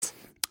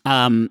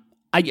I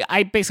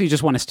basically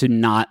just want us to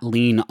not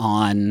lean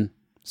on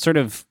sort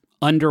of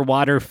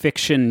underwater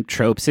fiction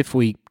tropes if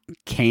we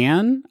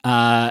can.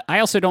 I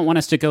also don't want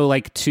us to go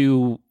like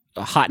too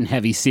hot and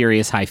heavy,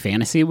 serious, high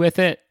fantasy with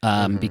it,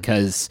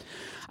 because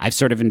I've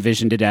sort of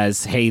envisioned it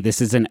as, hey,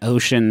 this is an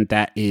ocean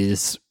that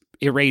is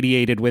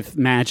irradiated with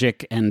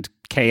magic and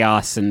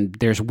chaos, and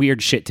there's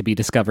weird shit to be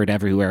discovered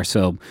everywhere.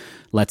 So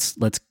let's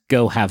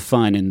go have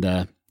fun in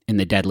the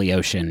deadly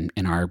ocean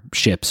in our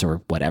ships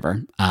or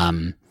whatever.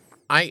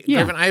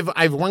 Griffin, I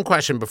have one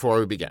question before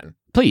we begin.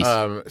 Please.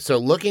 So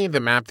looking at the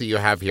map that you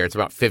have here, it's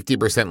about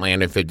 50%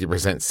 land and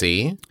 50%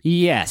 sea.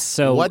 Yes.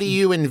 So what do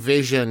you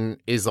envision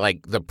is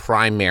like the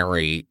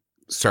primary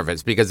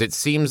surface? Because it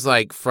seems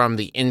like from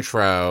the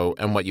intro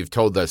and what you've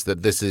told us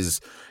that this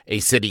is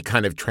a city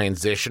kind of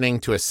transitioning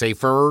to a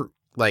safer,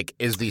 like,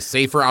 is the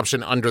safer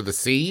option under the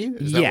sea?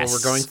 Is that what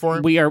we're going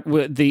for? We are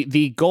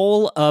the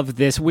goal of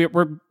this.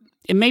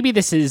 Maybe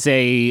this is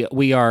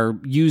we are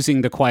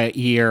using the Quiet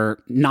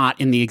Year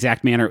not in the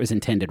exact manner it was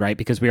intended, right?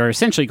 Because we are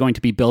essentially going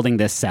to be building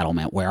this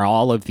settlement where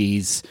all of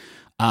these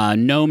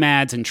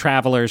nomads and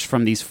travelers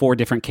from these 4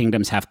 different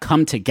kingdoms have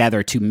come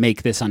together to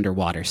make this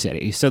underwater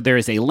city. So there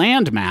is a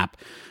land map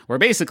where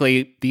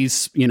basically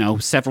these,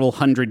 several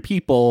hundred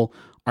people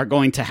are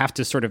going to have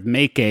to sort of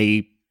make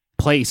a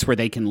place where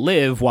they can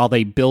live while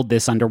they build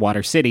this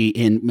underwater city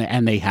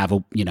and they have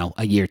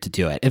a year to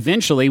do it.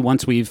 Eventually,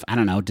 once we've,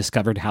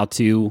 discovered how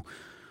to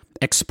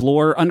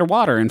explore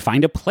underwater and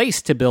find a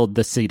place to build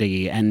the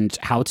city and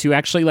how to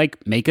actually like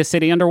make a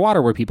city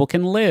underwater where people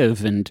can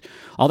live and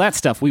all that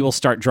stuff, we will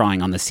start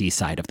drawing on the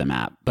seaside of the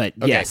map. But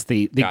yes,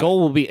 the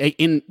goal will be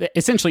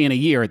essentially in a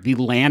year, the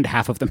land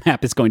half of the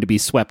map is going to be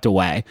swept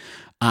away.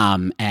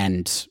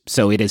 And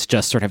so it is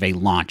just sort of a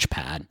launch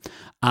pad.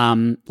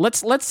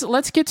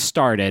 Let's get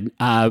started.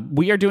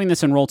 We are doing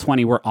this in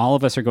Roll20 where all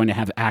of us are going to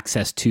have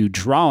access to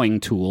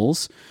drawing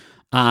tools.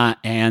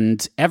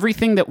 And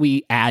everything that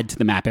we add to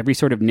the map, every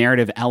sort of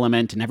narrative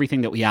element and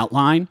everything that we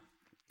outline,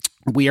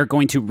 we are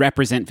going to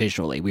represent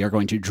visually. We are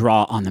going to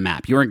draw on the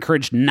map. You're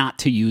encouraged not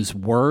to use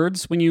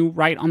words when you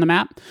write on the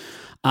map.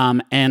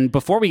 And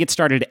before we get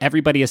started,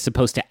 everybody is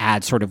supposed to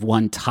add sort of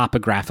one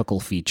topographical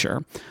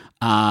feature.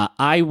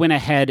 I went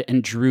ahead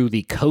and drew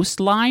the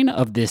coastline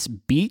of this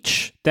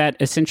beach that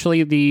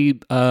essentially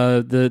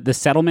the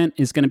settlement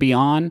is going to be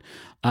on,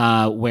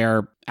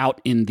 where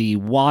out in the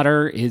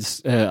water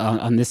is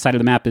on this side of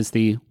the map is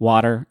the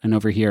water, and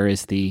over here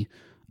is the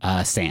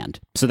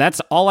sand. So that's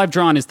all I've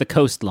drawn is the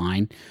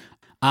coastline.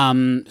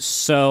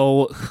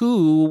 So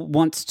who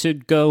wants to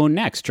go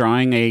next,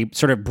 drawing a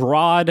sort of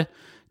broad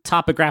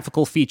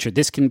topographical feature?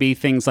 This can be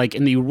things like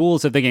in the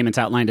rules of the game, it's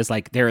outlined as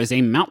like there is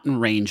a mountain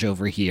range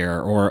over here,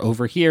 or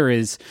over here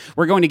is,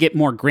 we're going to get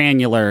more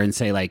granular and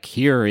say like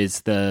here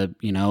is the,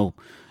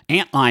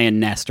 antlion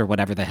nest or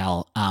whatever the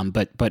hell.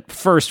 But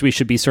first we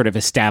should be sort of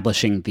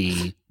establishing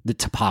the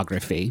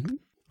topography.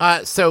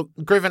 So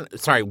Griffin,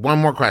 sorry, one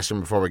more question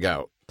before we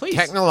go. Please.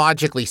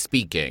 Technologically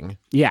speaking.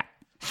 Yeah.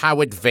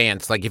 How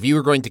advanced, like if you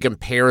were going to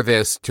compare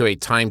this to a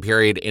time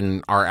period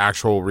in our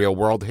actual real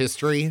world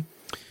history,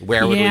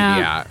 where would we be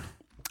at?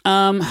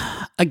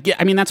 Again,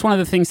 I mean, that's one of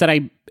the things that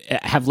I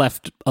have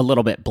left a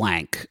little bit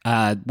blank.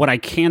 What I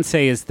can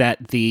say is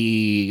that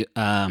the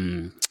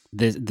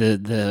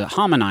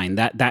Hominine,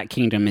 that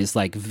kingdom is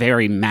like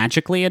very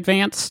magically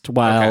advanced,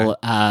 while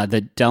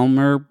the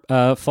Delmer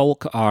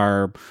folk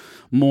are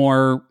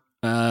more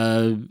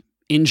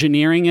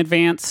engineering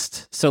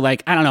advanced. So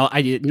like, I don't know,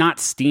 not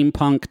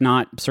steampunk,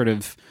 not sort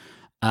of,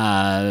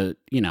 I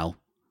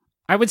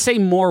would say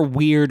more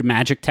weird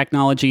magic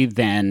technology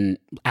than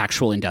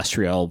actual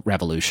industrial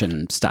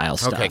revolution style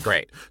stuff. Okay,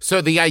 great.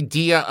 So the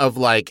idea of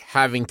like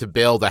having to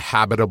build a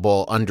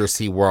habitable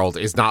undersea world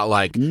is not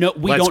like, no,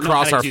 we let's don't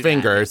cross know our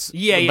fingers. That.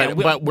 Yeah.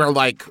 But we're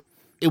like,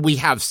 we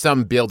have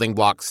some building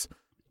blocks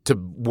to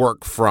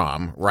work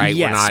from, right?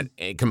 Yes. We're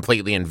not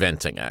completely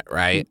inventing it,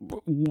 right?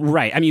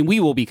 Right. I mean,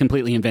 we will be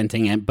completely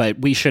inventing it, but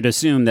we should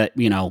assume that,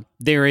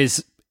 there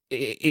is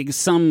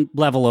some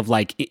level of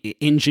like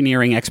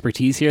engineering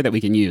expertise here that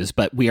we can use,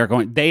 but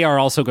they are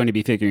also going to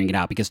be figuring it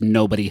out because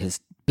nobody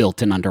has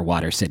built an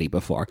underwater city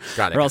before.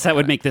 Got it. Or else that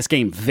would make this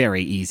game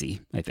very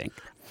easy, I think.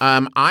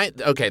 Then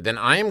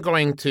I am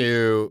going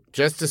to,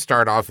 just to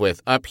start off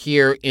with, up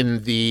here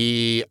in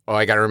the,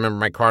 I got to remember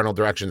my cardinal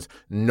directions,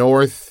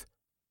 northeast,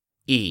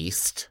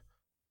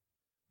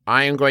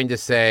 I am going to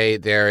say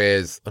there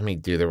is, let me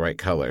do the right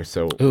color.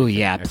 So, oh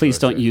yeah, please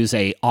don't use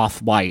a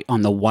off-white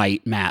on the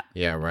white map.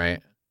 Yeah,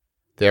 right.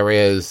 There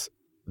is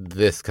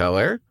this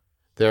color.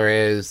 There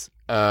is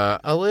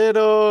a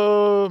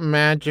little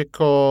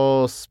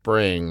magical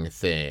spring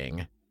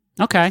thing.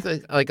 Okay.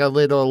 It's like a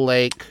little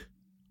lake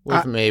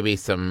with maybe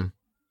some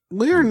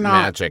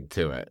magic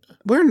to it.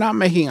 We're not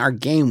making our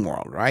game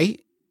world, right?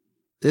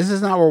 This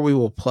is not where we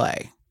will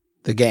play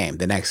the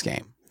next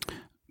game.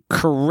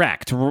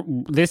 Correct.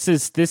 This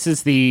is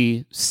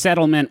the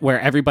settlement where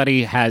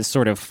everybody has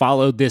sort of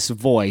followed this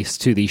voice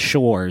to the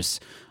shores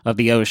of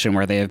the ocean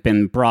where they have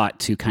been brought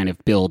to kind of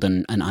build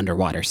an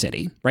underwater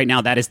city. Right now,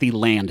 that is the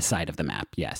land side of the map, yes.